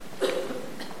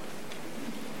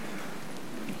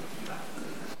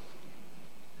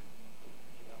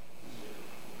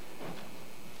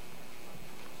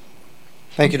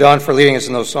Thank you, Don, for leading us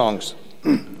in those songs.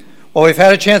 Well, we've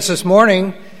had a chance this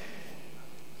morning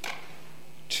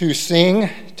to sing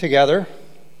together,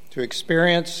 to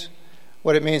experience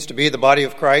what it means to be the body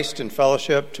of Christ in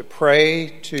fellowship, to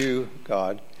pray to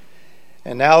God.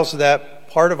 And now's that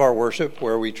part of our worship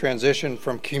where we transition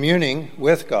from communing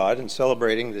with God and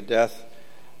celebrating the death,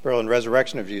 burial, and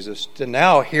resurrection of Jesus to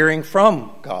now hearing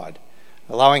from God,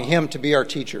 allowing Him to be our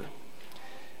teacher.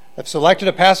 I've selected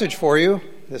a passage for you.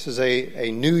 This is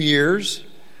a New Year's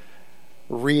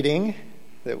reading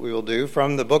that we will do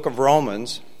from the book of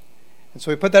Romans. And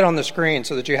so we put that on the screen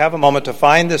so that you have a moment to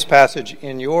find this passage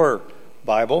in your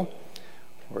Bible,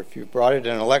 or if you brought it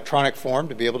in an electronic form,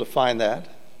 to be able to find that.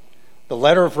 The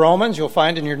letter of Romans you'll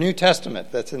find in your New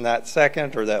Testament. That's in that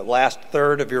second or that last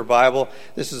third of your Bible.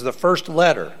 This is the first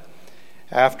letter.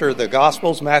 After the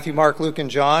Gospels, Matthew, Mark, Luke, and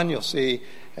John, you'll see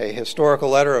a historical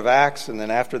letter of Acts, and then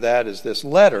after that is this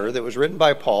letter that was written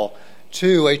by Paul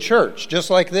to a church just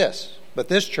like this. But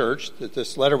this church that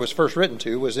this letter was first written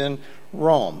to was in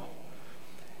Rome.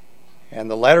 And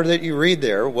the letter that you read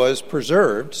there was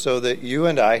preserved so that you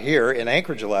and I here in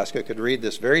Anchorage, Alaska, could read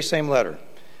this very same letter,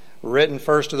 written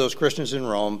first to those Christians in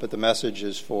Rome, but the message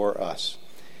is for us.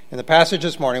 And the passage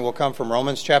this morning will come from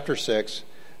Romans chapter 6,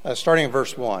 starting in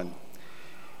verse 1.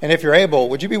 And if you're able,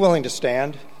 would you be willing to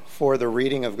stand for the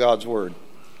reading of God's Word?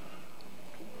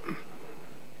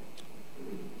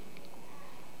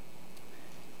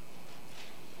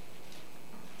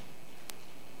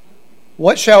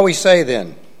 What shall we say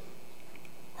then?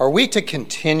 Are we to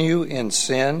continue in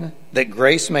sin that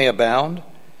grace may abound?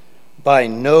 By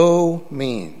no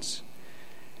means.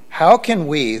 How can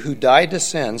we who died to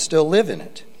sin still live in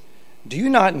it? Do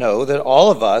you not know that all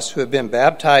of us who have been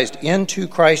baptized into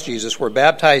Christ Jesus were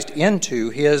baptized into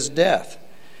His death?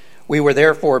 We were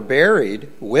therefore buried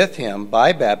with Him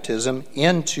by baptism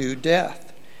into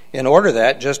death, in order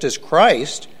that, just as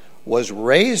Christ was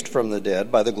raised from the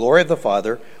dead by the glory of the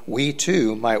Father, we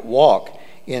too might walk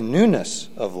in newness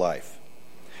of life.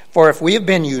 For if we have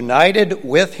been united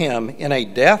with Him in a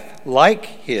death like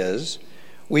His,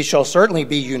 we shall certainly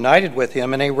be united with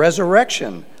Him in a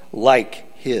resurrection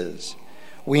like His.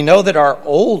 We know that our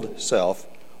old self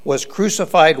was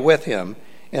crucified with Him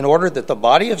in order that the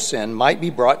body of sin might be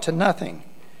brought to nothing,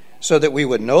 so that we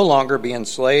would no longer be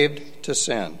enslaved to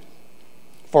sin.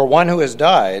 For one who has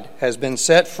died has been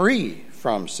set free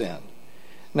from sin.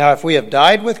 Now, if we have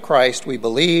died with Christ, we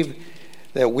believe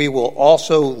that we will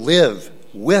also live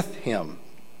with Him.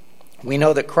 We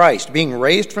know that Christ, being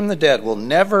raised from the dead, will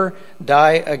never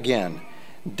die again.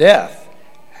 Death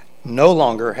no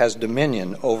longer has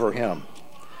dominion over Him.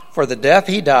 For the death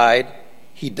He died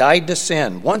to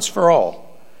sin once for all.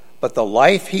 But the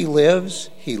life He lives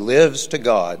to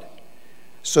God.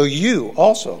 So you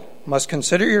also must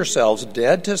consider yourselves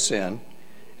dead to sin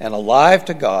and alive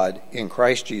to God in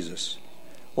Christ Jesus.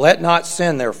 Let not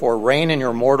sin, therefore, reign in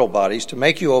your mortal bodies to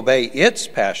make you obey its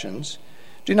passions.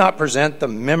 Do not present the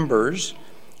members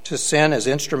to sin as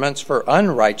instruments for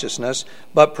unrighteousness,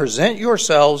 but present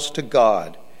yourselves to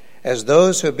God as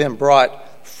those who have been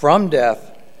brought from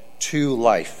death to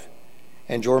life,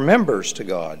 and your members to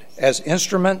God as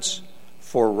instruments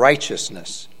for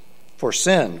righteousness. For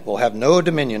sin will have no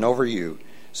dominion over you,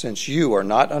 since you are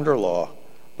not under law,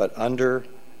 but under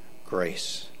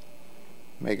grace.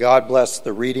 May God bless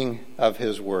the reading of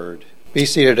His Word. Be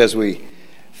seated as we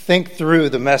think through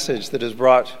the message that is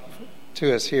brought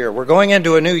to us here. We're going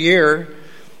into a new year.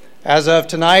 As of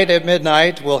tonight at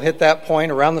midnight, we'll hit that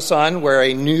point around the sun where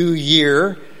a new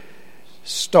year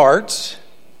starts.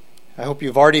 I hope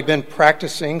you've already been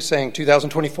practicing saying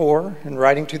 2024 and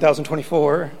writing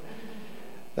 2024.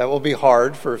 That will be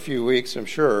hard for a few weeks, I'm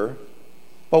sure.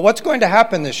 But what's going to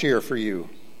happen this year for you?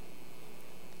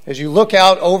 As you look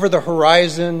out over the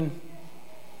horizon,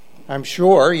 I'm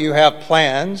sure you have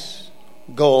plans,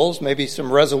 goals, maybe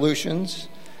some resolutions.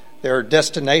 There are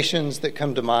destinations that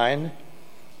come to mind,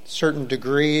 certain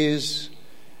degrees,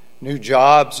 new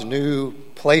jobs, new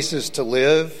places to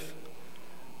live.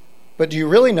 But do you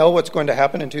really know what's going to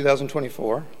happen in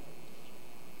 2024?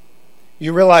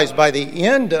 You realize by the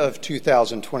end of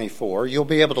 2024, you'll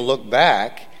be able to look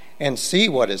back and see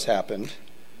what has happened.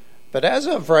 But as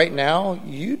of right now,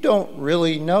 you don't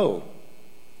really know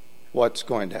what's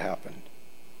going to happen.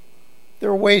 There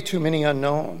are way too many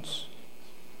unknowns.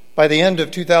 By the end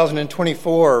of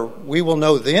 2024, we will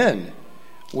know then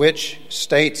which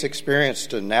states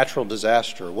experienced a natural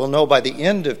disaster. We'll know by the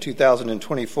end of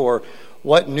 2024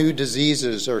 what new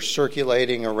diseases are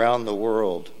circulating around the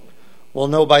world. We'll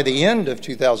know by the end of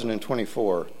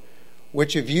 2024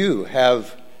 which of you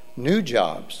have new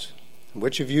jobs, and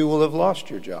which of you will have lost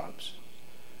your jobs.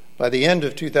 By the end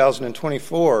of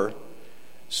 2024,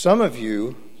 some of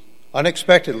you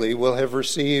unexpectedly will have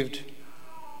received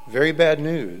very bad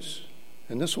news,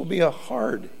 and this will be a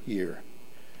hard year.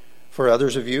 For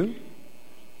others of you,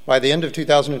 by the end of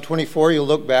 2024, you'll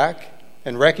look back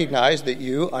and recognize that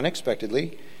you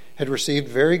unexpectedly had received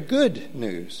very good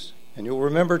news, and you'll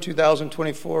remember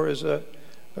 2024 as a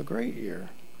great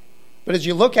year. But as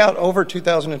you look out over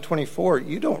 2024,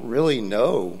 you don't really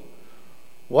know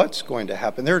what's going to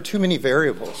happen. There are too many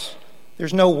variables.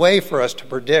 There's no way for us to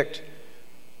predict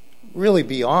really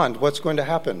beyond what's going to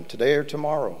happen today or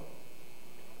tomorrow.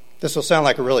 This will sound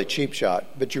like a really cheap shot,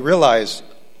 but you realize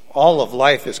all of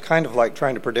life is kind of like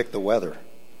trying to predict the weather.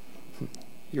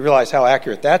 You realize how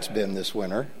accurate that's been this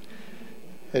winter.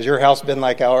 Has your house been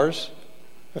like ours?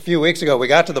 A few weeks ago, we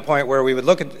got to the point where we would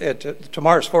look at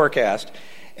tomorrow's forecast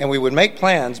and we would make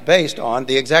plans based on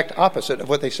the exact opposite of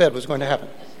what they said was going to happen.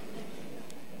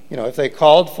 You know, if they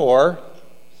called for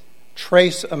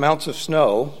trace amounts of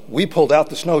snow, we pulled out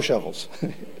the snow shovels.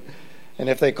 And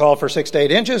if they called for 6 to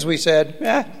 8 inches, we said,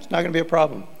 it's not going to be a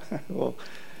problem. Well,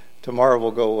 tomorrow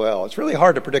will go well. It's really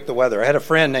hard to predict the weather. I had a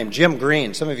friend named Jim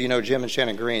Green. Some of you know Jim and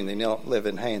Shannon Green. They live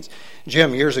in Haines.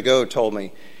 Jim, years ago, told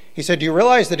me, he said, do you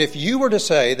realize that if you were to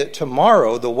say that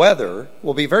tomorrow the weather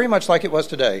will be very much like it was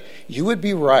today, you would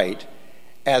be right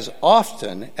as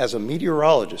often as a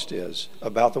meteorologist is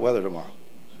about the weather tomorrow?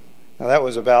 Now, that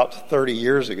was about 30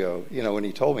 years ago, when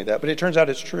he told me that. But it turns out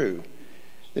it's true,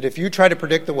 that if you try to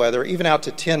predict the weather, even out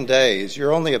to 10 days,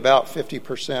 you're only about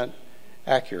 50%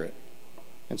 accurate.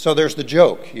 And so there's the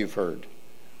joke you've heard,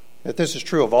 that this is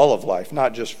true of all of life,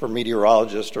 not just for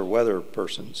meteorologists or weather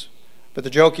persons. But the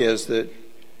joke is that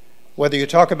whether you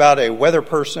talk about a weather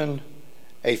person,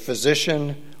 a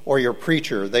physician, or your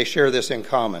preacher, they share this in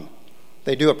common.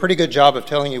 They do a pretty good job of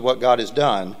telling you what God has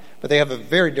done, but they have a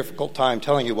very difficult time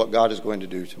telling you what God is going to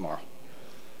do tomorrow.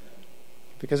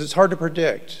 Because it's hard to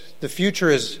predict. The future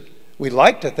is, we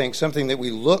like to think, something that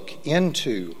we look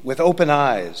into with open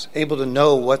eyes, able to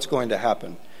know what's going to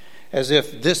happen. As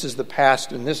if this is the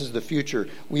past and this is the future.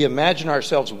 We imagine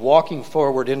ourselves walking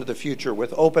forward into the future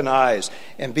with open eyes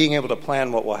and being able to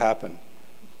plan what will happen.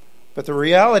 But the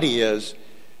reality is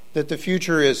that the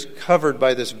future is covered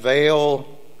by this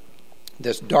veil,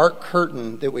 this dark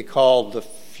curtain that we call the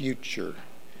future.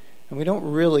 And we don't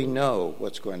really know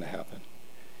what's going to happen.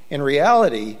 In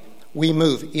reality, we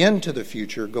move into the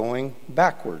future going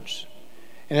backwards.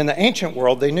 And in the ancient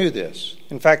world, they knew this.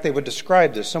 In fact, they would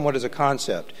describe this somewhat as a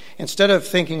concept. Instead of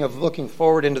thinking of looking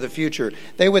forward into the future,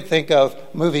 they would think of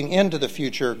moving into the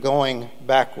future going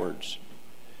backwards.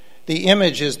 The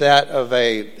image is that of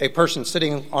a person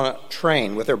sitting on a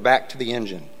train with their back to the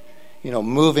engine,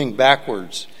 moving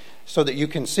backwards, so that you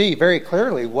can see very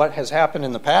clearly what has happened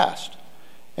in the past.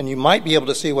 And you might be able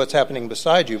to see what's happening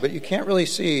beside you, but you can't really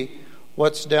see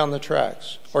what's down the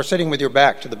tracks. Or sitting with your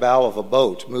back to the bow of a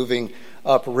boat, moving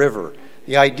upriver.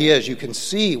 The idea is you can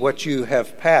see what you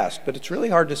have passed, but it's really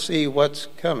hard to see what's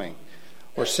coming.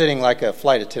 Or sitting like a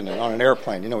flight attendant on an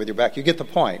airplane, with your back. You get the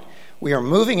point. We are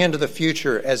moving into the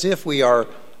future as if we are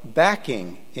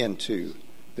backing into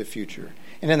the future.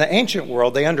 And in the ancient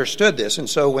world, they understood this. And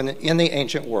so in the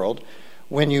ancient world,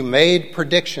 when you made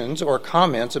predictions or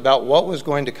comments about what was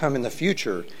going to come in the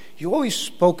future, you always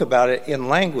spoke about it in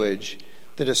language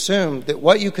that assumed that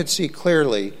what you could see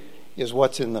clearly is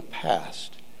what's in the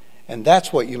past. And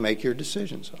that's what you make your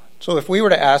decisions on. So if we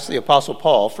were to ask the Apostle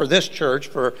Paul, for this church,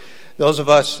 for those of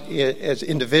us as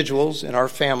individuals in our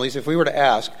families, if we were to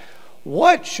ask,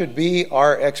 what should be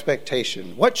our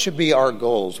expectation? What should be our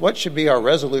goals? What should be our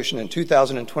resolution in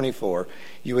 2024?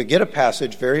 You would get a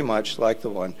passage very much like the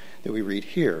one that we read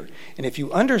here. And if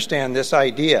you understand this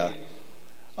idea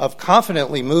of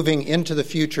confidently moving into the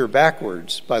future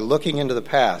backwards by looking into the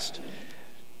past,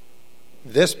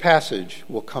 this passage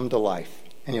will come to life,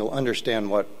 and you'll understand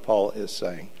what Paul is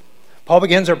saying. Paul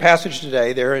begins our passage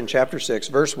today there in chapter 6,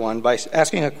 verse 1, by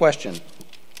asking a question.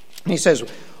 And he says,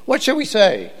 what shall we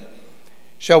say?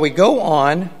 Shall we go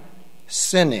on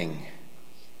sinning?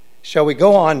 Shall we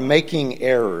go on making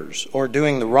errors or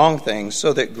doing the wrong things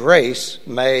so that grace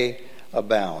may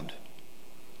abound?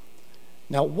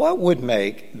 Now, what would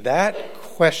make that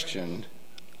question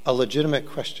a legitimate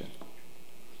question?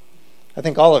 I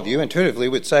think all of you intuitively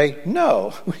would say,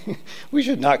 no, we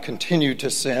should not continue to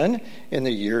sin in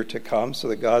the year to come so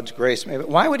that God's grace may. But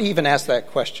why would he even ask that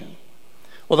question?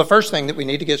 Well, the first thing that we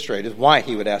need to get straight is why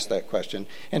he would ask that question.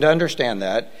 And to understand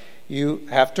that, you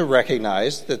have to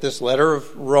recognize that this letter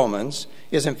of Romans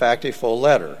is in fact a full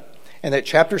letter. And that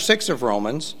chapter 6 of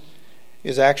Romans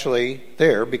is actually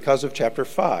there because of chapter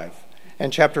 5.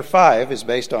 And chapter 5 is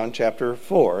based on chapter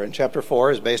 4. And chapter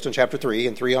 4 is based on chapter 3,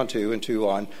 and 3 on 2, and 2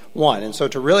 on 1. And so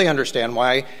to really understand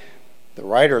why the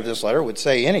writer of this letter would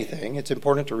say anything, it's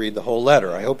important to read the whole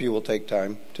letter. I hope you will take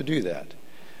time to do that.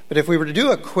 But if we were to do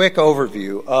a quick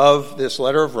overview of this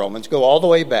letter of Romans, go all the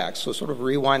way back, so sort of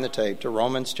rewind the tape to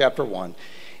Romans chapter 1.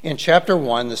 In chapter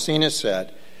 1, the scene is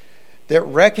set that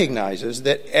recognizes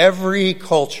that every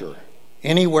culture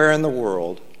anywhere in the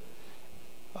world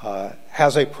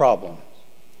has a problem.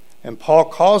 And Paul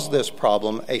calls this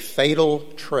problem a fatal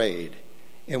trade,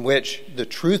 in which the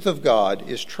truth of God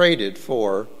is traded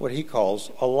for what he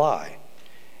calls a lie.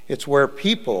 It's where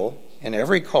people in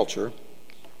every culture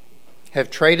have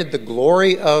traded the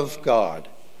glory of God.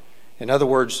 In other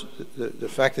words, the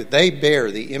fact that they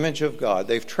bear the image of God,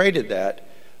 they've traded that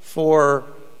for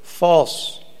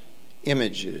false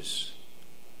images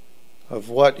of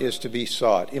what is to be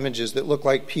sought, images that look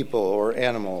like people or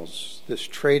animals, this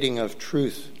trading of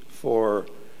truth for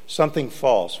something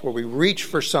false, where we reach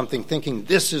for something thinking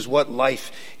this is what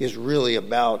life is really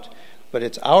about, but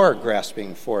it's our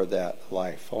grasping for that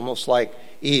life, almost like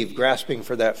Eve grasping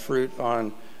for that fruit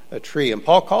on a tree. And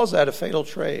Paul calls that a fatal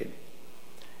trade.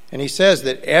 And he says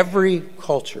that every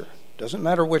culture, doesn't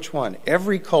matter which one,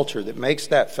 every culture that makes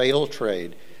that fatal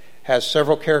trade has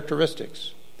several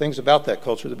characteristics, things about that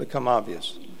culture that become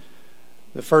obvious.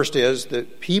 The first is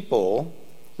that people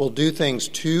will do things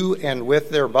to and with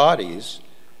their bodies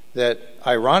that,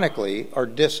 ironically, are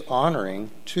dishonoring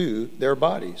to their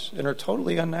bodies and are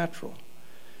totally unnatural.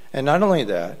 And not only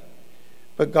that,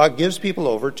 but God gives people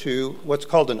over to what's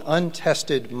called an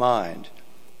untested mind.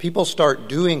 People start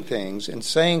doing things and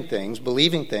saying things,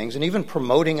 believing things, and even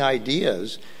promoting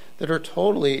ideas that are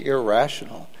totally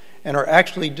irrational and are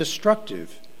actually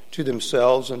destructive to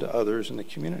themselves and to others in the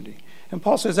community. And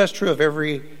Paul says that's true of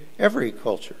every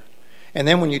culture. And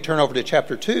then when you turn over to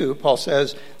chapter 2, Paul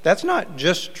says that's not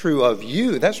just true of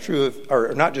you, that's true of,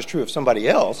 or not just true of somebody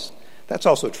else, that's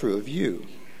also true of you.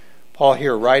 Paul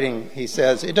here writing, he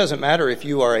says, it doesn't matter if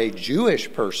you are a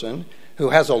Jewish person who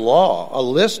has a law, a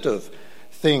list of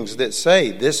things that say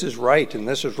this is right and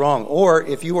this is wrong, or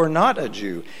if you are not a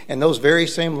Jew and those very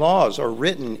same laws are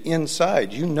written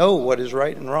inside, you know what is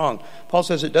right and wrong. Paul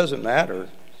says it doesn't matter.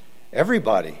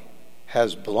 Everybody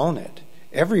has blown it.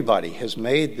 Everybody has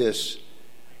made this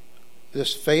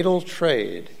fatal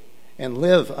trade and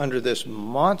live under this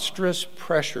monstrous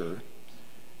pressure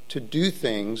to do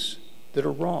things that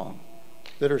are wrong,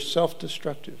 that are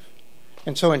self-destructive.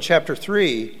 And so in chapter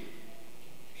 3,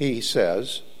 he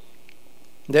says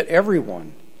that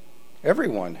everyone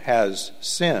has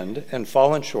sinned and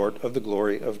fallen short of the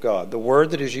glory of God. The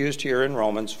word that is used here in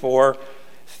Romans for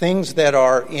things that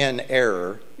are in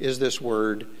error is this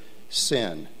word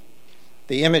sin.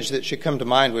 The image that should come to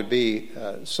mind would be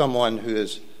someone who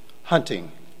is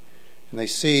hunting and they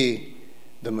see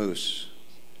the moose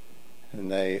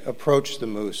and they approach the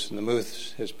moose, and the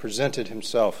moose has presented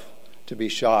himself to be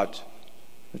shot.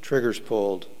 The trigger's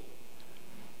pulled,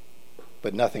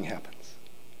 but nothing happens.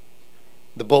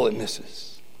 The bullet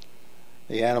misses.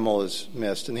 The animal is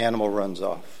missed, and the animal runs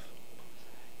off.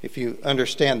 If you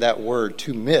understand that word,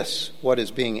 to miss what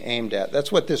is being aimed at,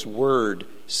 that's what this word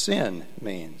sin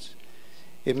means.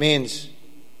 It means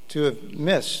to have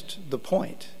missed the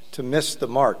point, to miss the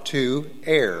mark, to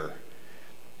err.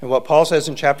 And what Paul says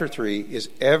in chapter 3 is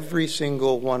every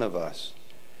single one of us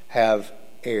have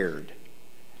erred.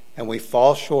 And we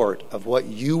fall short of what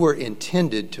you were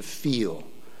intended to feel,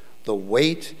 the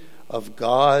weight of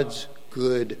God's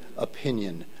good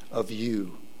opinion of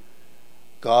you,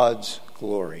 God's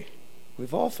glory.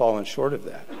 We've all fallen short of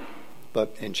that.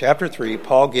 But in chapter 3,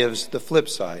 Paul gives the flip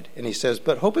side, and he says,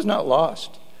 but hope is not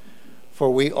lost,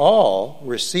 for we all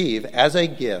receive as a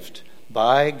gift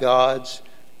by God's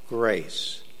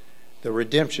grace the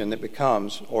redemption that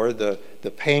becomes, or the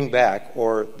paying back,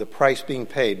 or the price being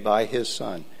paid by his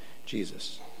Son,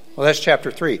 Jesus. Well, that's chapter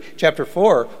 3. Chapter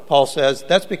 4, Paul says,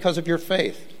 that's because of your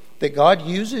faith, that God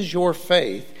uses your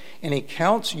faith, and he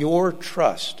counts your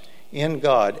trust in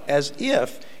God as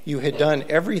if you had done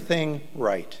everything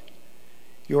right.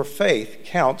 Your faith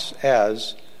counts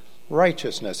as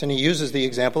righteousness. And he uses the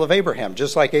example of Abraham.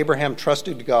 Just like Abraham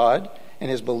trusted God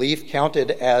and his belief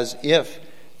counted as if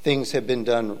things have been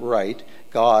done right,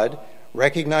 God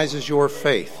recognizes your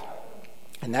faith.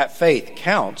 And that faith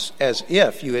counts as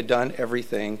if you had done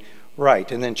everything right.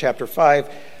 And then chapter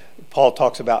 5, Paul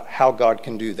talks about how God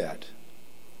can do that.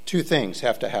 Two things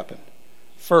have to happen.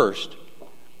 First,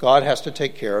 God has to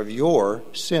take care of your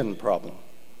sin problem.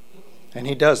 And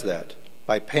he does that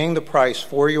by paying the price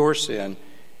for your sin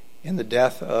in the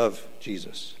death of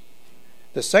Jesus.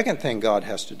 The second thing God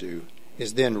has to do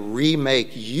is then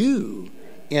remake you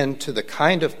into the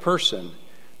kind of person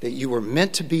that you were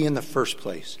meant to be in the first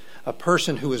place. A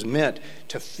person who is meant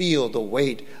to feel the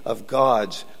weight of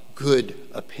God's good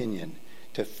opinion,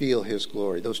 to feel his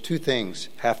glory. Those two things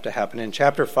have to happen. In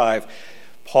chapter 5,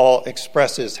 Paul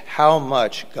expresses how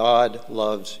much God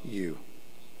loves you.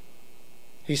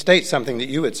 He states something that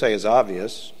you would say is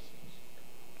obvious.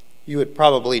 You would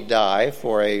probably die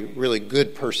for a really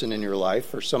good person in your life,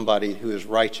 for somebody who is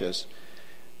righteous.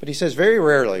 But he says very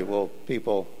rarely will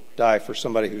people die for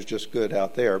somebody who's just good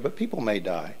out there, but people may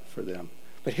die for them.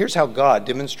 But here's how God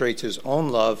demonstrates his own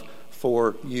love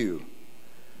for you.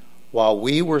 While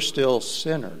we were still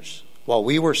sinners, while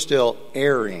we were still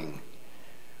erring,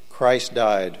 Christ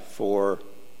died for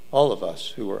all of us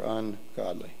who were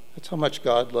ungodly. That's how much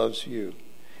God loves you.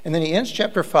 And then he ends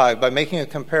chapter 5 by making a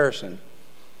comparison.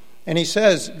 And he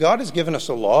says, God has given us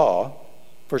a law.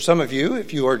 For some of you,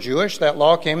 if you are Jewish, that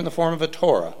law came in the form of a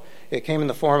Torah. It came in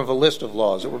the form of a list of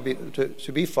laws that were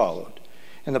to be followed.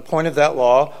 And the point of that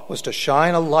law was to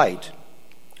shine a light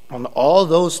on all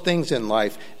those things in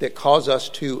life that cause us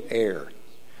to err.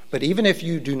 But even if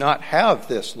you do not have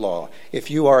this law,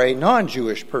 if you are a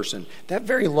non-Jewish person, that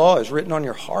very law is written on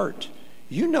your heart.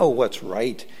 You know what's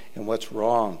right and what's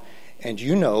wrong. And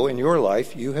you know in your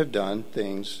life you have done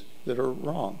things that are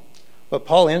wrong. But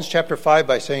Paul ends chapter 5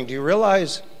 by saying, do you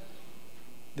realize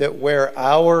that where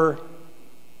our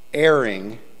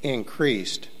erring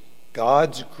increased,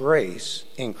 God's grace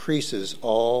increases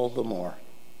all the more?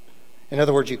 In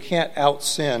other words, you can't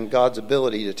out-sin God's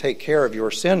ability to take care of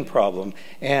your sin problem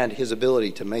and his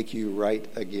ability to make you right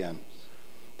again.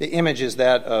 The image is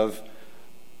that of,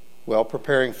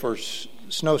 preparing for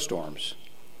snowstorms.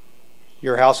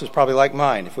 Your house is probably like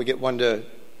mine. If we get 1 to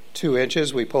 2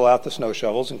 inches, we pull out the snow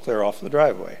shovels and clear off the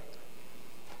driveway.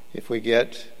 If we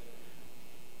get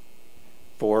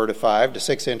 4 to 5 to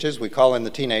 6 inches, we call in the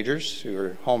teenagers who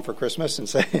are home for Christmas and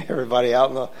say, everybody out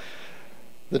in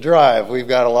the drive, we've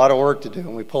got a lot of work to do,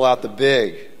 and we pull out the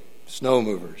big snow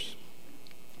movers.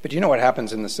 But you know what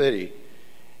happens in the city?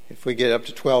 If we get up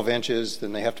to 12 inches,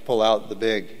 then they have to pull out the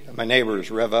big, my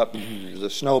neighbors rev up the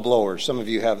snow blowers. Some of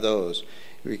you have those.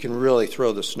 You can really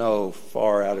throw the snow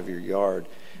far out of your yard.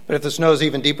 But if the snow is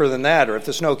even deeper than that, or if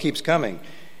the snow keeps coming,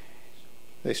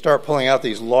 they start pulling out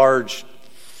these large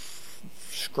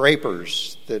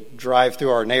scrapers that drive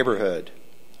through our neighborhood.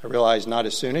 I realize not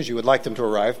as soon as you would like them to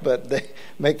arrive, but they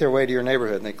make their way to your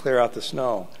neighborhood and they clear out the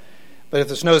snow. But if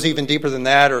the snow is even deeper than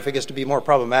that, or if it gets to be more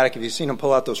problematic, have you seen them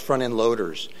pull out those front-end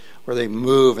loaders where they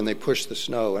move and they push the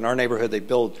snow? In our neighborhood,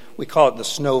 we call it the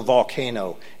snow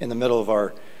volcano in the middle of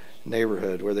our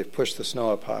neighborhood where they push the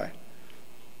snow up high.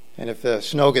 And if the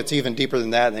snow gets even deeper than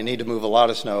that and they need to move a lot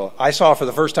of snow, I saw for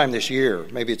the first time this year,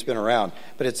 maybe it's been around,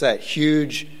 but it's that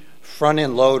huge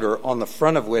front-end loader on the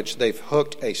front of which they've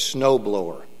hooked a snow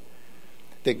blower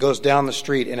that goes down the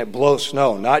street and it blows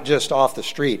snow, not just off the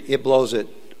street, it blows it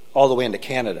all the way into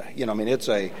Canada. It's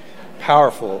a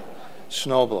powerful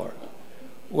snow blower.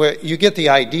 Well, you get the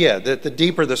idea that the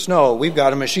deeper the snow, we've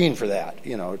got a machine for that,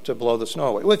 to blow the snow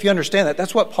away. Well, if you understand that,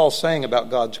 that's what Paul's saying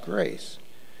about God's grace.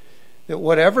 That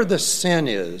whatever the sin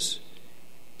is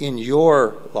in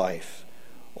your life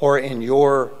or in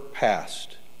your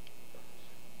past,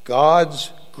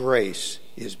 God's grace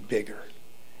is bigger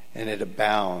and it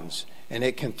abounds and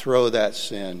it can throw that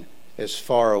sin as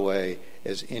far away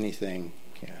as anything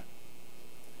can.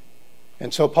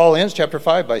 And so Paul ends chapter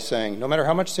 5 by saying, no matter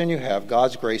how much sin you have,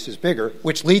 God's grace is bigger,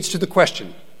 which leads to the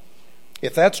question,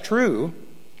 if that's true,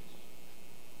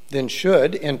 then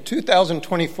in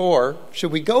 2024,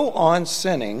 should we go on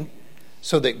sinning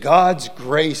so that God's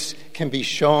grace can be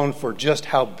shown for just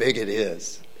how big it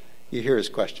is? You hear his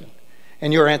question.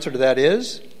 And your answer to that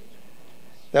is?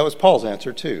 That was Paul's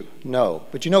answer too. No.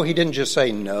 But he didn't just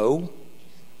say no.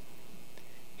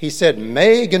 He said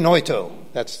me genoito.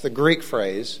 That's the Greek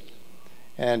phrase.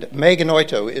 And me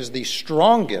genoito is the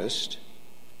strongest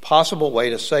possible way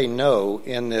to say no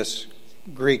in this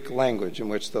Greek language in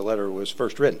which the letter was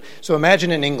first written. So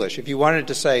imagine in English, if you wanted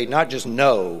to say not just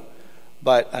no,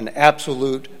 but an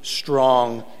absolute,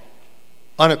 strong,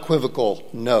 unequivocal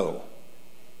no.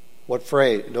 What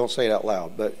phrase? Don't say it out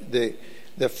loud, but the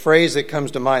phrase that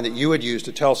comes to mind that you would use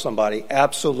to tell somebody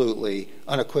absolutely,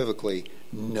 unequivocally,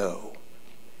 no.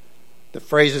 The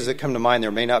phrases that come to mind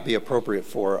there may not be appropriate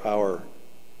for our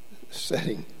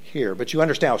setting here, but you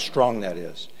understand how strong that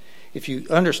is. If you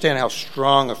understand how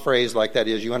strong a phrase like that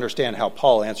is, you understand how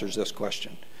Paul answers this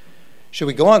question. Should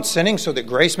we go on sinning so that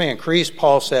grace may increase?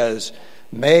 Paul says,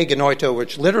 me genoito,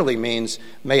 which literally means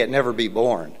may it never be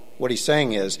born. What he's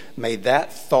saying is, may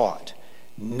that thought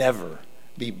never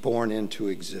be born into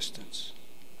existence.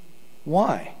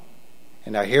 Why?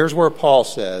 And now here's where Paul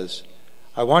says,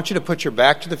 I want you to put your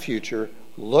back to the future,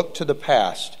 look to the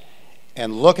past,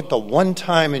 and look at the one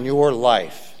time in your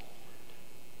life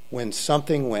when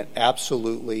something went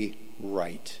absolutely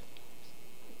right.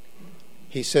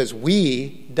 He says,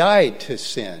 we died to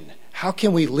sin. How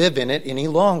can we live in it any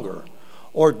longer?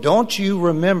 Or don't you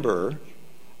remember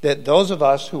that those of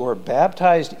us who are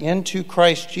baptized into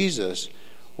Christ Jesus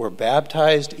were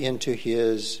baptized into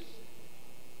his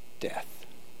death?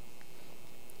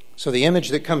 So the image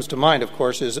that comes to mind, of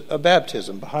course, is a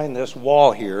baptism. Behind this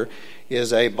wall here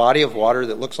is a body of water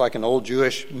that looks like an old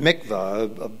Jewish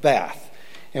mikveh, a bath,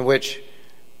 in which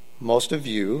most of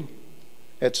you,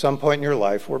 at some point in your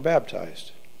life, were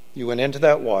baptized. You went into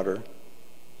that water.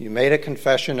 You made a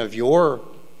confession of your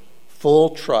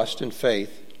full trust and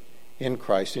faith in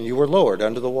Christ, and you were lowered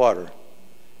under the water.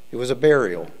 It was a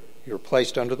burial. You were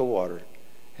placed under the water,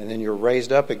 and then you're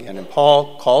raised up again. And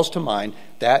Paul calls to mind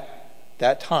that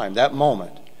time, that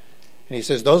moment. And he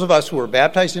says, those of us who were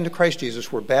baptized into Christ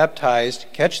Jesus were baptized,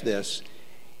 catch this,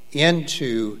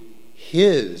 into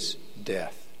his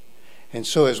death. And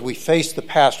so as we face the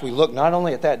past, we look not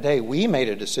only at that day we made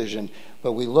a decision,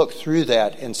 but we look through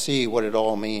that and see what it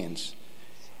all means.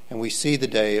 And we see the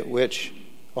day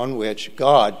on which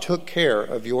God took care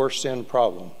of your sin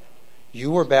problem.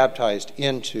 You were baptized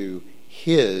into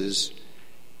his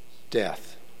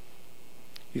death.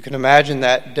 You can imagine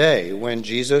that day when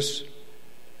Jesus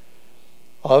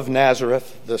of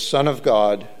Nazareth, the Son of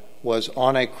God, was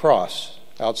on a cross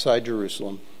outside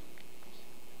Jerusalem.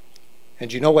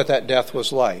 And you know what that death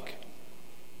was like.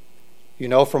 You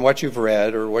know from what you've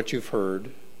read or what you've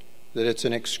heard that it's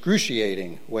an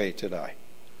excruciating way to die.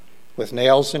 With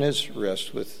nails in his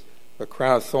wrist, with a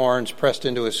crown of thorns pressed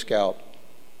into his scalp,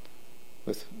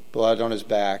 with blood on his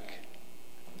back,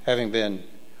 having been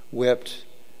whipped,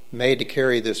 made to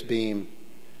carry this beam,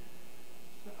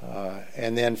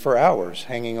 and then for hours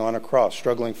hanging on a cross,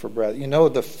 struggling for breath. You know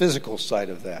the physical side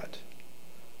of that.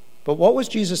 But what was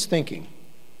Jesus thinking?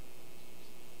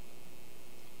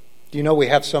 Do you know we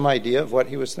have some idea of what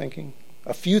he was thinking?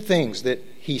 A few things that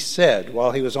he said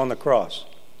while he was on the cross.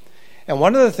 And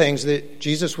one of the things that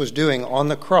Jesus was doing on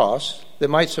the cross that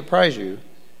might surprise you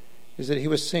is that he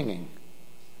was singing.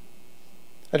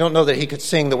 I don't know that he could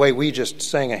sing the way we just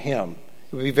sang a hymn.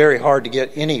 It would be very hard to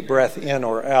get any breath in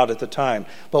or out at the time.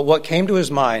 But what came to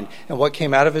his mind and what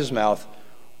came out of his mouth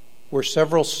were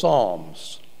several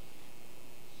psalms.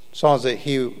 Songs that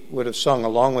he would have sung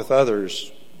along with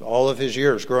others all of his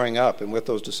years growing up and with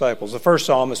those disciples. The first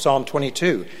psalm is Psalm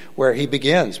 22, where he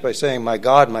begins by saying, my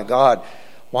God,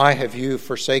 why have you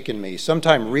forsaken me?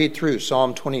 Sometime read through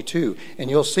Psalm 22, and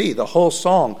you'll see the whole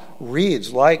song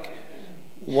reads like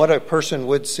what a person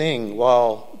would sing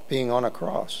while being on a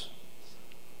cross.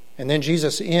 And then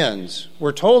Jesus ends.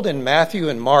 We're told in Matthew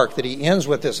and Mark that he ends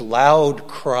with this loud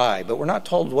cry, but we're not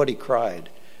told what he cried.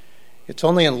 It's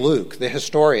only in Luke, the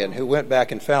historian, who went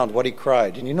back and found what he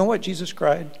cried. And you know what Jesus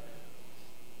cried?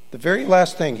 The very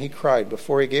last thing he cried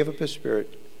before he gave up his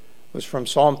spirit was from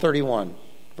Psalm 31,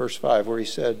 verse 5, where he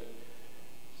said,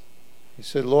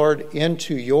 Lord,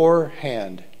 into your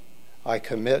hand I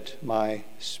commit my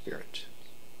spirit.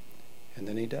 And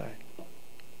then he died.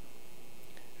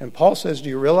 And Paul says, do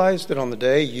you realize that on the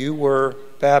day you were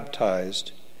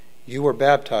baptized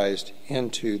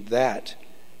into that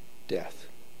death?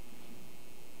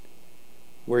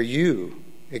 Where you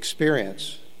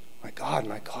experience, my God,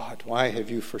 why have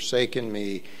you forsaken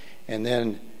me? And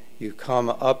then you come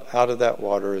up out of that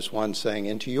water as one saying,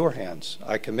 into your hands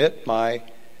I commit my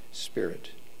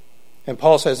spirit. And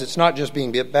Paul says it's not just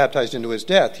being baptized into his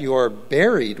death, you are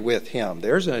buried with him.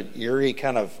 There's an eerie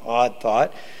kind of odd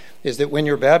thought, is that when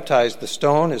you're baptized, the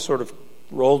stone is sort of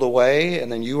rolled away,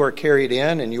 and then you are carried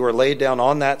in, and you are laid down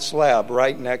on that slab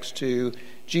right next to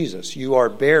Jesus. You are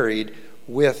buried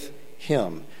with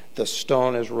him. The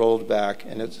stone is rolled back,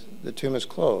 and the tomb is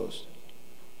closed.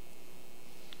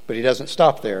 But he doesn't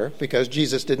stop there, because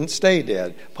Jesus didn't stay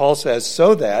dead. Paul says,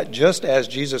 so that just as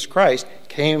Jesus Christ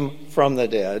came from the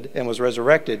dead and was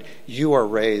resurrected, you are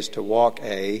raised to walk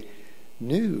a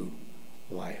new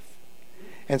life.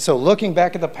 And so looking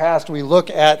back at the past, we look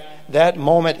at that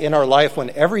moment in our life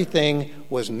when everything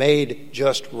was made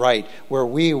just right, where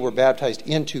we were baptized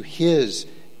into his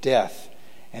death.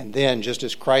 And then, just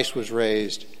as Christ was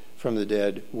raised from the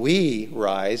dead, we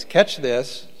rise. Catch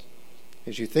this.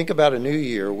 As you think about a new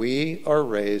year, we are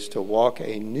raised to walk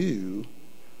a new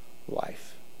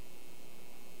life.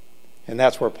 And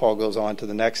that's where Paul goes on to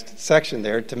the next section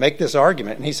there to make this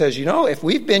argument. And he says, if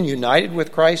we've been united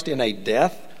with Christ in a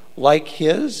death like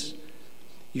his,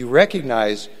 You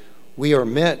recognize we are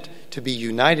meant to be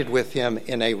united with him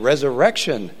in a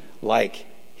resurrection like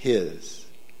his.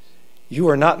 You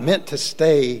are not meant to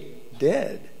stay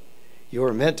dead. You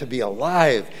are meant to be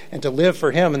alive and to live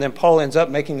for him. And then Paul ends up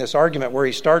making this argument where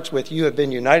he starts with, you have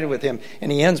been united with him,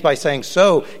 and he ends by saying,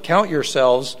 so count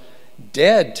yourselves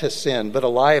dead to sin, but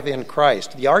alive in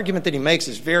Christ. The argument that he makes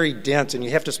is very dense, and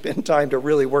you have to spend time to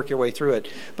really work your way through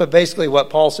it. But basically what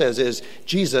Paul says is,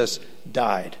 Jesus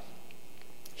died.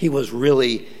 He was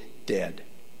really dead.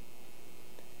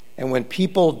 And when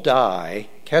people die,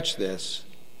 catch this,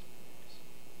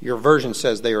 your version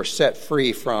says they are set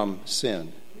free from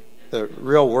sin. The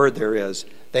real word there is,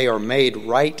 they are made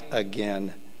right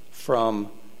again from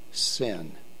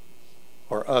sin,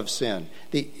 or of sin.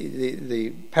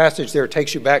 The passage there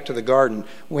takes you back to the garden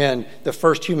when the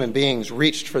first human beings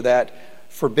reached for that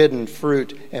forbidden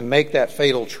fruit and make that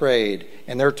fatal trade.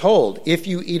 And they're told, if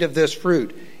you eat of this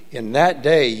fruit, in that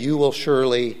day you will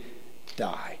surely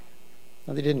die.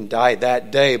 Now, they didn't die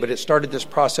that day, but it started this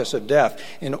process of death.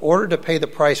 In order to pay the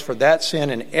price for that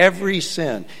sin,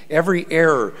 every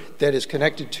error that is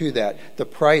connected to that, the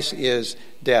price is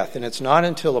death. And it's not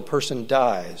until a person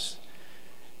dies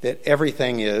that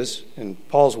everything is, in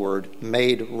Paul's word,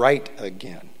 made right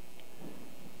again.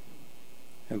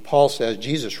 And Paul says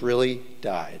Jesus really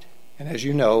died. And as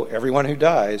you know, everyone who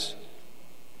dies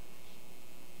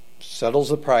settles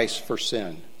the price for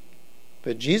sin.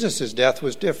 But Jesus' death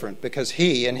was different because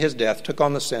he, in his death, took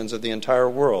on the sins of the entire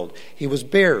world. He was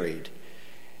buried,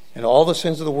 and all the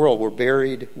sins of the world were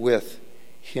buried with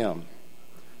him.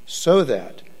 So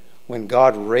that when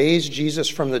God raised Jesus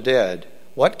from the dead,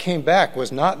 what came back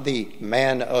was not the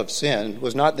man of sin,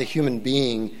 was not the human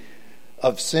being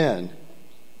of sin.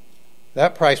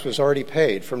 That price was already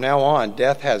paid. From now on,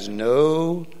 death has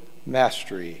no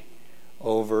mastery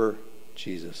over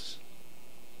Jesus.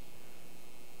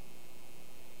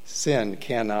 Sin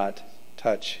cannot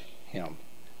touch him.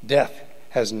 Death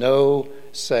has no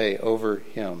say over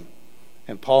him.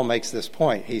 And Paul makes this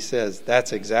point. He says,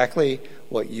 that's exactly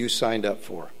what you signed up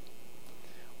for.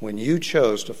 When you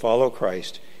chose to follow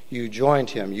Christ, you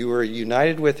joined him. You were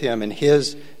united with him in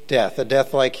his death, a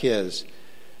death like his,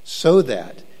 so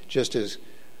that, just as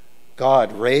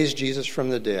God raised Jesus from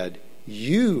the dead,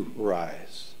 you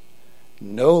rise,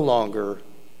 no longer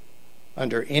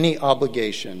under any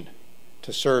obligation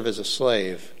to serve as a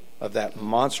slave of that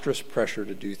monstrous pressure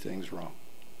to do things wrong.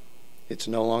 It's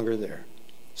no longer there.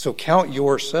 So count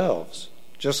yourselves,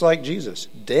 just like Jesus,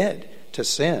 dead to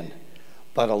sin,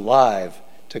 but alive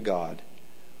to God.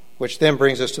 Which then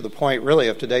brings us to the point, really,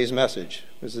 of today's message,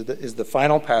 is the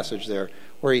final passage there,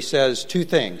 where he says two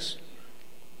things.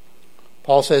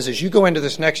 Paul says, as you go into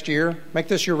this next year, make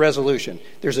this your resolution.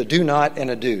 There's a do not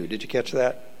and a do. Did you catch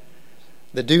that?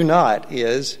 The do not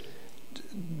is,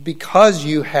 because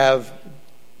you have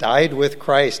died with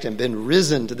Christ and been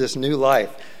risen to this new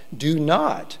life, do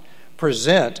not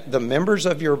present the members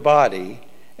of your body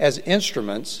as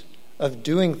instruments of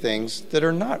doing things that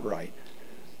are not right.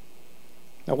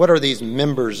 Now, what are these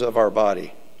members of our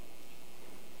body?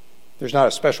 There's not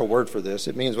a special word for this.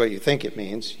 It means what you think it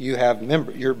means.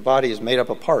 Your body is made up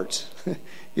of parts.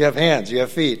 You have hands, you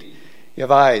have feet, you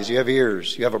have eyes, you have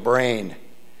ears, you have a brain.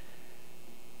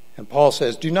 And Paul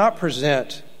says, do not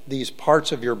present these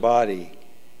parts of your body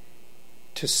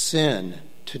to sin,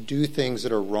 to do things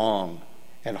that are wrong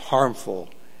and harmful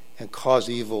and cause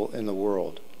evil in the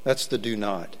world. That's the do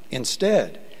not.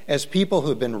 Instead, as people who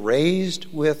have been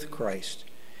raised with Christ,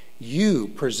 you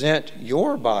present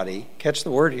your body, catch the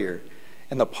word here,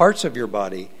 and the parts of your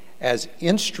body as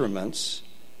instruments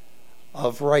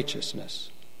of righteousness,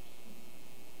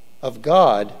 of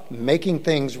God making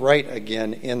things right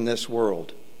again in this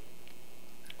world.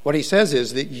 What he says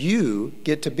is that you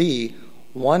get to be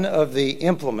one of the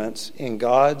implements in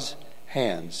God's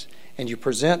hands, and you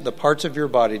present the parts of your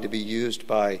body to be used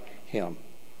by him.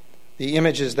 The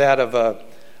image is that of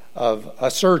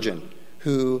a surgeon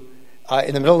who,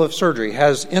 in the middle of surgery,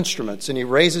 has instruments, and he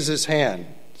raises his hand.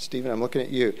 Stephen, I'm looking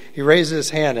at you. He raises his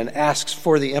hand and asks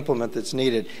for the implement that's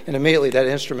needed, and immediately that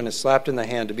instrument is slapped in the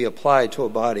hand to be applied to a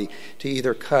body to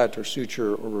either cut or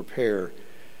suture or repair.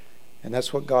 And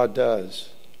that's what God does.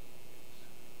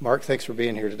 Mark, thanks for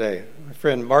being here today. My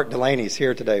friend Mark Delaney is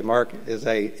here today. Mark is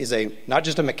a not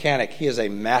just a mechanic, he is a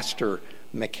master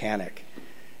mechanic,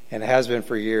 and has been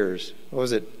for years. What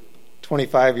was it,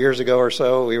 25 years ago or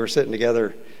so? We were sitting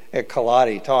together at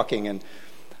Kaladi talking, and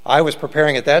I was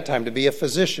preparing at that time to be a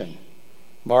physician.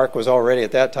 Mark was already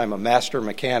at that time a master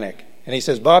mechanic. And he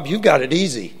says, Bob, you've got it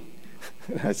easy.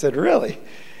 I said, really?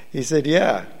 He said,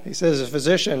 yeah. He says, as a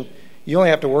physician, you only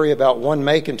have to worry about one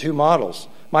make and two models.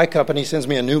 My company sends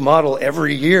me a new model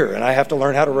every year, and I have to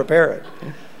learn how to repair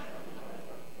it.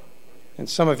 And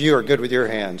some of you are good with your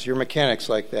hands. You're mechanics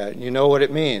like that. You know what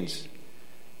it means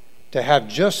to have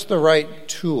just the right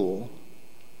tool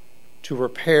to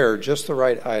repair just the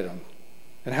right item,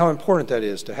 and how important that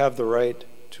is to have the right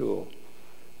tool.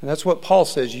 And that's what Paul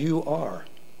says you are.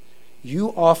 You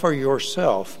offer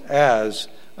yourself as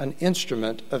an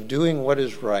instrument of doing what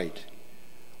is right,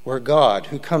 where God,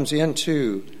 who comes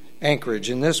into Anchorage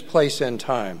in this place and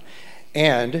time,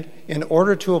 and in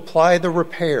order to apply the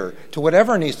repair to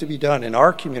whatever needs to be done in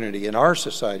our community, in our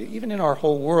society, even in our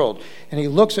whole world, and he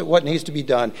looks at what needs to be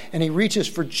done, and he reaches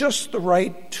for just the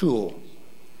right tool.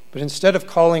 But instead of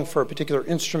calling for a particular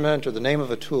instrument or the name of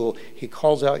a tool, he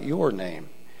calls out your name.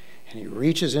 And he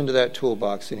reaches into that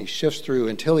toolbox and he shifts through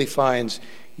until he finds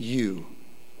you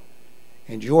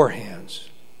and your hands,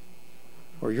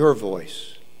 or your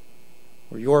voice,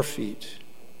 or your feet,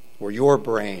 or your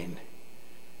brain.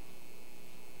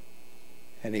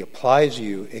 And he applies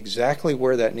you exactly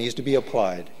where that needs to be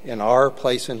applied in our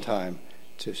place and time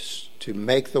to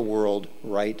make the world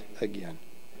right again.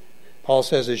 Paul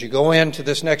says, as you go into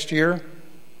this next year,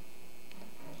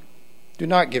 do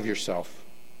not give yourself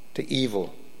to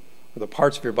evil or the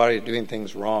parts of your body doing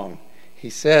things wrong. He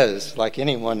says, like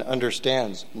anyone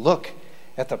understands, look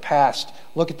at the past.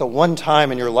 Look at the one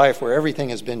time in your life where everything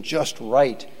has been just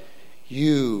right.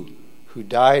 You who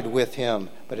died with him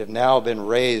but have now been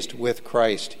raised with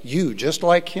Christ. You, just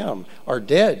like him, are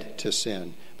dead to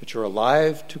sin, but you're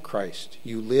alive to Christ.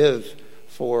 You live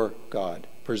for God.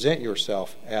 Present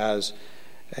yourself as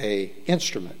an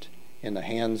instrument in the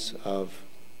hands of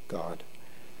God.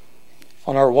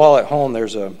 On our wall at home,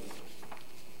 there's a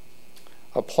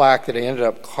plaque that I ended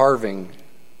up carving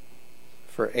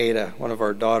for Ada, one of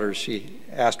our daughters. She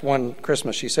asked one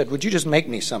Christmas, she said, would you just make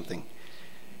me something?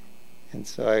 And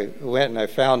so I went and I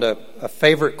found a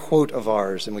favorite quote of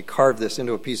ours, and we carved this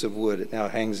into a piece of wood. It now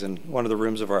hangs in one of the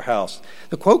rooms of our house.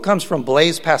 The quote comes from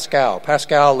Blaise Pascal.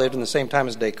 Pascal lived in the same time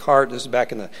as Descartes. This is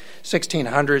back in the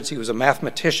 1600s. He was a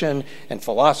mathematician and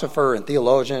philosopher and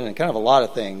theologian and kind of a lot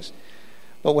of things.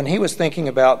 But when he was thinking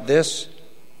about this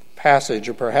passage,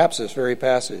 or perhaps this very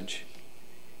passage,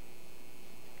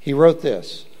 he wrote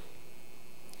this.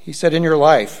 He said, in your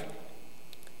life,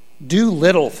 do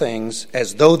little things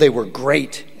as though they were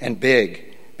great and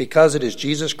big, because it is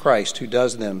Jesus Christ who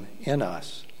does them in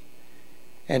us.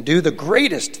 And do the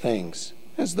greatest things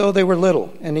as though they were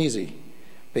little and easy,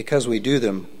 because we do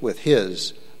them with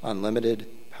his unlimited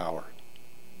power.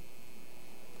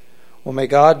 Well, may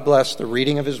God bless the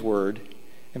reading of his word,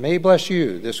 and may he bless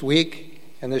you this week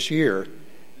and this year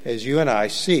as you and I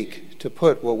seek to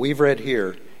put what we've read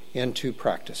here into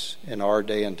practice in our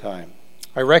day and time.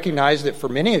 I recognize that for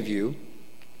many of you,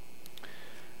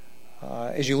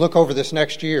 as you look over this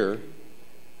next year,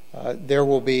 there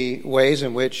will be ways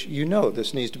in which you know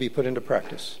this needs to be put into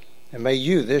practice. And may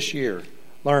you this year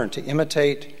learn to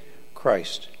imitate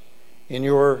Christ in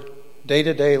your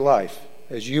day-to-day life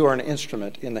as you are an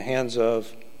instrument in the hands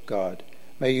of God.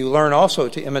 May you learn also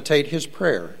to imitate his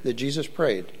prayer that Jesus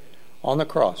prayed on the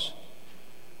cross.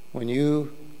 When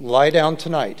you lie down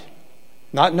tonight,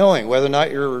 not knowing whether or not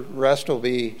your rest will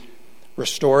be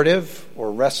restorative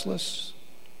or restless,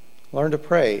 learn to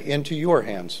pray, into your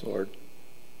hands, Lord,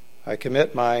 I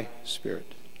commit my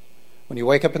spirit. When you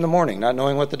wake up in the morning, not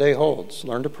knowing what the day holds,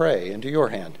 learn to pray, into your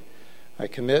hand, I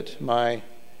commit my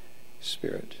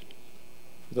spirit.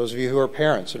 For those of you who are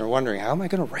parents and are wondering, how am I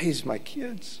going to raise my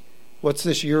kids? What's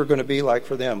this year going to be like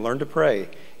for them? Learn to pray,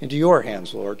 into your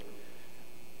hands, Lord,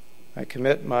 I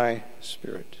commit my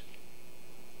spirit.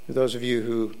 For those of you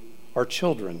who are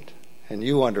children and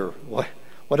you wonder,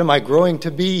 what am I growing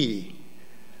to be?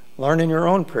 Learn in your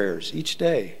own prayers each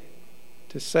day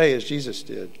to say, as Jesus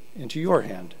did, into your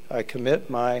hand, I commit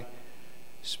my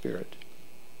spirit.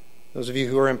 Those of you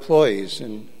who are employees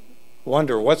and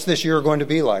wonder, what's this year going to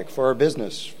be like for our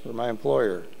business, for my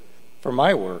employer, for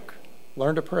my work?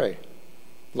 Learn to pray.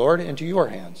 Lord, into your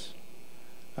hands,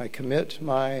 I commit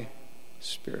my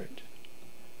spirit.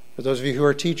 For those of you who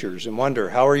are teachers and wonder,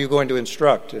 how are you going to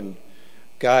instruct and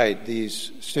guide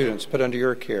these students put under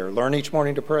your care? Learn each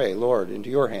morning to pray, Lord, into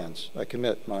your hands I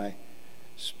commit my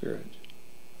spirit.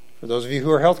 For those of you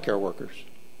who are healthcare workers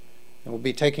and will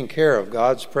be taking care of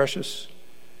God's precious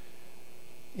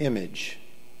image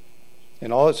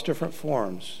in all its different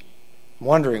forms,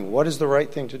 wondering what is the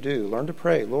right thing to do, learn to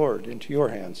pray, Lord, into your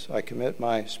hands I commit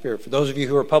my spirit. For those of you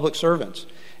who are public servants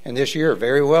and this year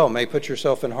very well may put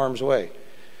yourself in harm's way,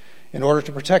 in order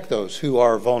to protect those who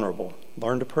are vulnerable,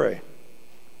 learn to pray.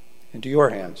 Into your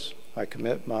hands I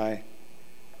commit my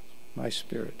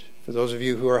spirit. For those of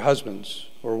you who are husbands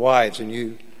or wives and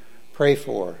you pray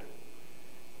for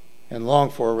and long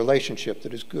for a relationship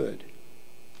that is good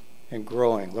and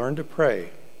growing, learn to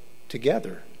pray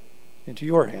together. Into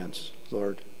your hands,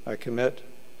 Lord, I commit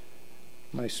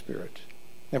my spirit.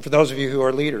 And for those of you who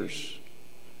are leaders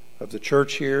of the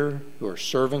church here, who are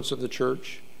servants of the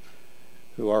church,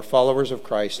 who are followers of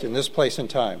Christ in this place and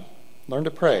time, learn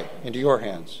to pray. Into your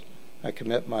hands, I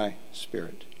commit my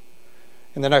spirit.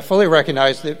 And then I fully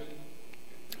recognize that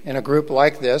in a group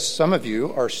like this, some of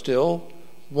you are still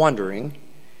wondering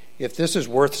if this is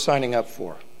worth signing up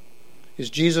for. Is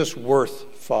Jesus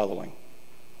worth following?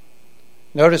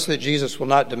 Notice that Jesus will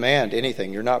not demand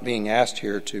anything. You're not being asked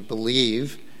here to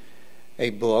believe a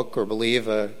book or believe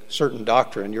a certain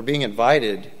doctrine. You're being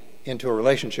invited into a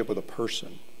relationship with a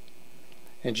person.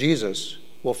 And Jesus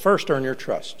will first earn your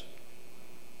trust.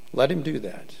 Let him do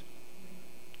that.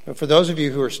 But for those of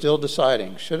you who are still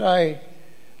deciding, should I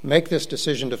make this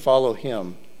decision to follow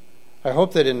him? I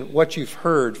hope that in what you've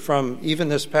heard from even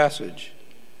this passage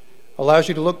allows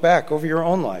you to look back over your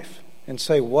own life and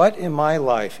say, what in my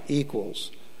life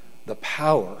equals the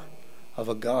power of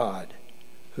a God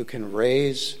who can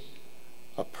raise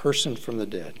a person from the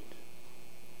dead?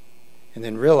 And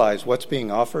then realize what's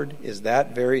being offered is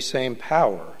that very same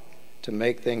power to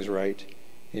make things right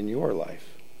in your life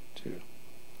too.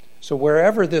 So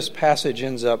wherever this passage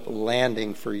ends up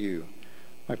landing for you,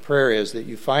 my prayer is that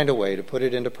you find a way to put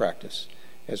it into practice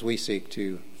as we seek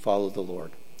to follow the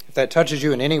Lord. If that touches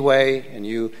you in any way and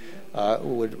you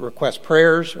would request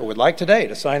prayers or would like today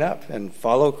to sign up and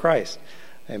follow Christ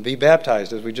and be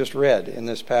baptized as we just read in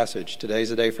this passage, today's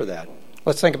the day for that.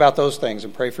 Let's think about those things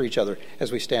and pray for each other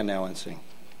as we stand now and sing.